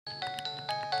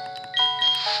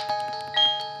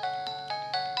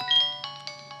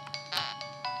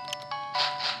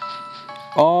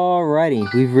Alrighty,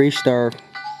 we've reached our,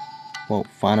 well,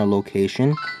 final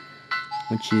location,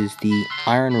 which is the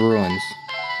Iron Ruins.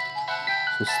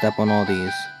 So step on all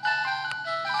these.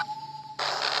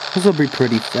 This will be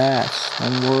pretty fast.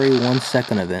 Don't worry 1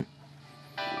 second of it.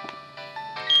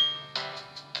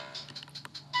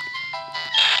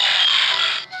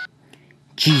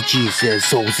 GG says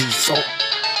so, so.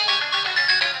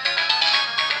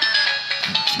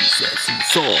 GG says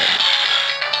so.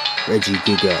 Reggie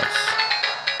Gigas.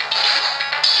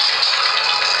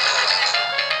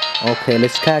 Okay,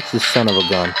 let's catch this son of a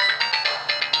gun.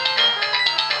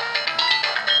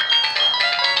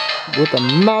 With a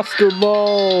master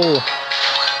ball.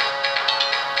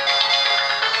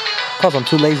 Cause I'm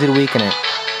too lazy to weaken it.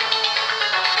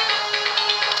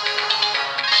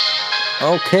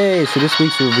 Okay, so this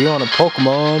week's review on a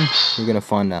Pokemon, we're gonna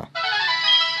find out.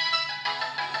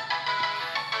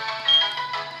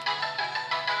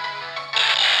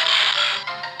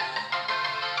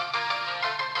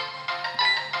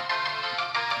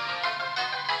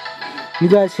 You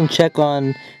guys can check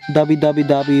on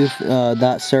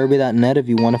www.survey.net if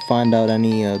you want to find out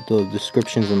any of the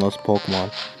descriptions on those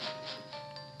Pokemon.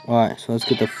 Alright, so let's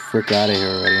get the frick out of here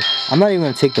already. I'm not even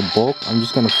going to take the bulk, I'm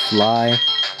just going to fly.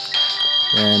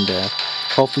 And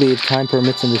hopefully, if time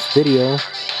permits in this video,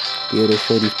 be able to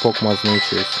show these Pokemon's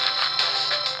natures.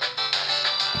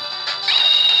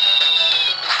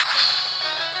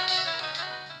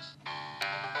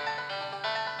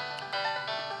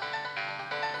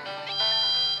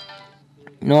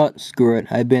 You know what? Screw it.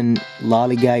 I've been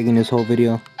lollygagging this whole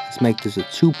video. Let's make this a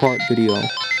 2-part video.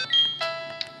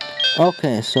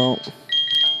 Okay, so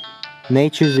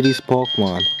natures of these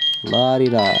Pokemon.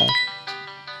 La-di-da.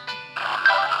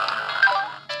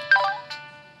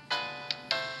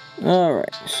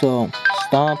 Alright, so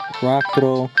Stomp, Rock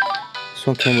Throw. This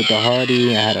one came with the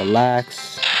Hardy. I had a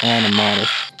Lax and a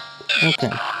Modest.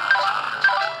 Okay.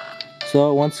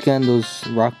 So once again, those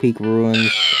Rock Peak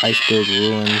Ruins, Iceberg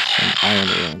Ruins, and Iron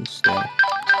Ruins. So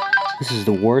this is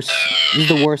the worst. This is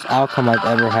the worst outcome I've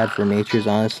ever had for natures,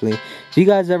 honestly. If you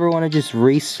guys ever want to just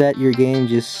reset your game,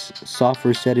 just soft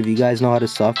reset. If you guys know how to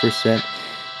soft reset,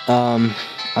 I'm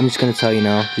just gonna tell you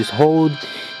now. Just hold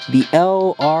the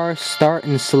L, R, start,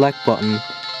 and select button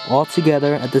all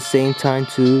together at the same time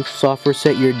to soft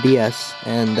reset your DS,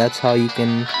 and that's how you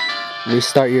can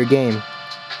restart your game.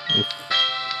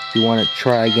 If you want to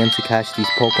try again to catch these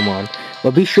Pokemon.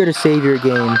 But be sure to save your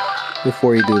game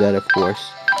before you do that, of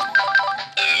course.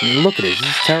 I mean, look at this. This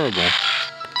is terrible.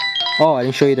 Oh, I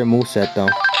didn't show you their moveset, though.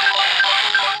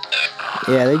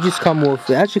 Yeah, they just come with...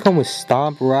 They actually come with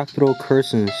Stomp, Rock Throw,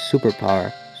 Curse, and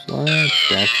Superpower. So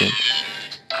that's it.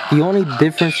 The only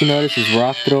difference you notice is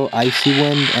Rock Throw, Icy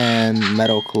Wind, and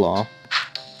Metal Claw.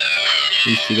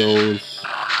 Each of those.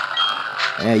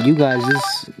 Yeah, you guys,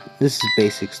 this is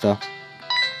basic stuff.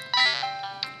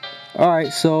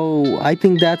 Alright, so I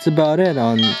think that's about it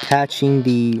on catching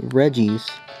the Regis.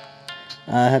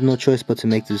 I have no choice but to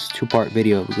make this 2-part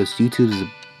video because YouTube is a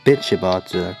bitch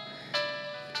about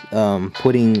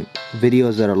putting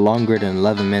videos that are longer than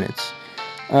 11 minutes.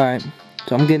 Alright,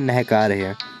 so I'm getting the heck out of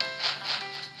here.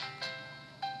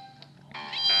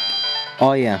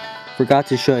 Oh yeah, forgot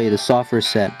to show you the soft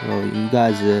reset. Well, you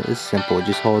guys, it's simple.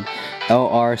 Just hold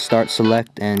LR, start,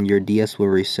 select, and your DS will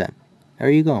reset.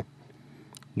 There you go.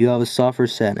 You have a soft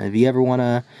reset. And if you ever want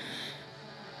to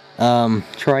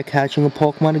try catching a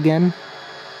Pokemon again,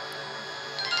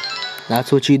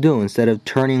 that's what you do. Instead of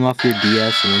turning off your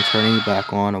DS and then turning it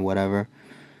back on or whatever.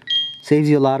 Saves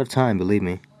you a lot of time, believe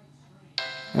me.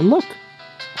 And look,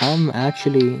 I'm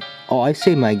actually... Oh, I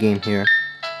saved my game here.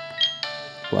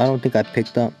 Well, I don't think I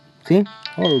picked up. See?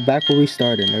 Oh, we're back where we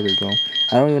started. There we go.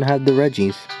 I don't even have the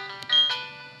Regis.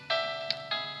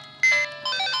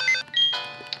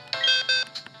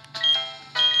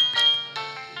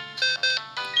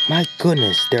 My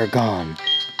goodness, they're gone.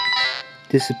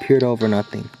 Disappeared over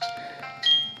nothing.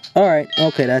 Alright,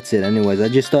 okay, that's it. Anyways, I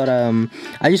just thought I'd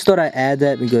add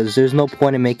that because there's no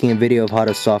point in making a video of how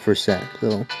to soft reset.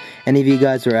 So, any of you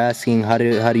guys are asking how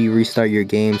do you restart your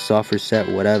game, soft reset,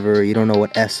 whatever, you don't know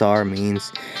what SR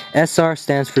means. SR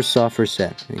stands for soft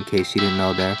reset, in case you didn't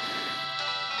know that.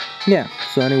 Yeah,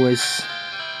 so anyways,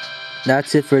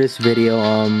 that's it for this video.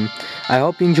 I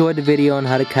hope you enjoyed the video on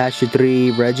how to catch the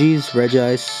 3 Regis,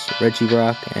 Regice,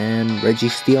 Regirock, and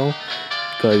Registeel.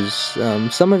 Because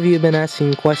some of you have been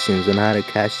asking questions on how to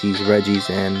catch these Regis,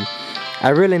 and I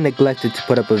really neglected to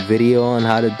put up a video on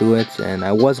how to do it, and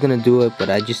I was gonna do it, but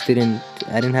I didn't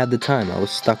have the time. I was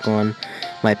stuck on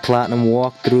my Platinum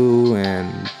walkthrough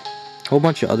and a whole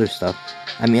bunch of other stuff.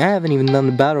 I mean, I haven't even done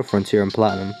the Battle Frontier in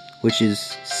Platinum, which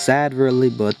is sad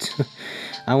really, but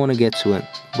I want to get to it,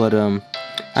 but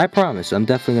I promise I'm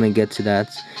definitely gonna get to that.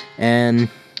 And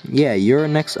yeah, your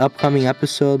next upcoming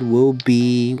episode will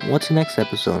be, what's the next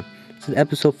episode? It's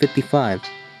episode 55.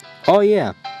 Oh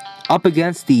yeah, up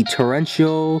against the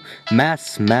torrential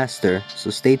master, so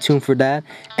stay tuned for that,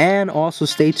 and also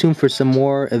stay tuned for some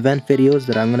more event videos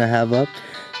that I'm gonna have up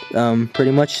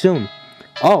pretty much soon.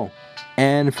 Oh,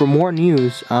 and for more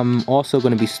news, I'm also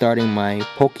gonna be starting my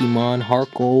Pokemon Heart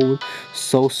Gold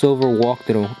Soul Silver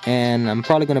walkthrough, and I'm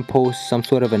probably gonna post some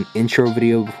sort of an intro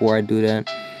video before I do that.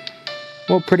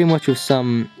 Well, pretty much with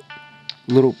some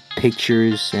little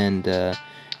pictures and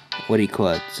what do you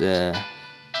call it?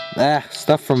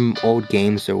 Stuff from old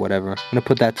games or whatever. I'm gonna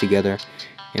put that together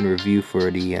in review for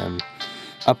the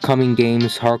upcoming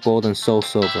games, Heart Gold and Soul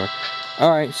Silver.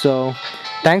 Alright, so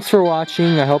thanks for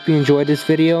watching. I hope you enjoyed this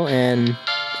video, and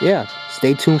yeah,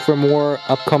 stay tuned for more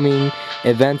upcoming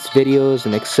events, videos,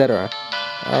 and etc.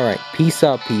 Alright, peace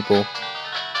out, people.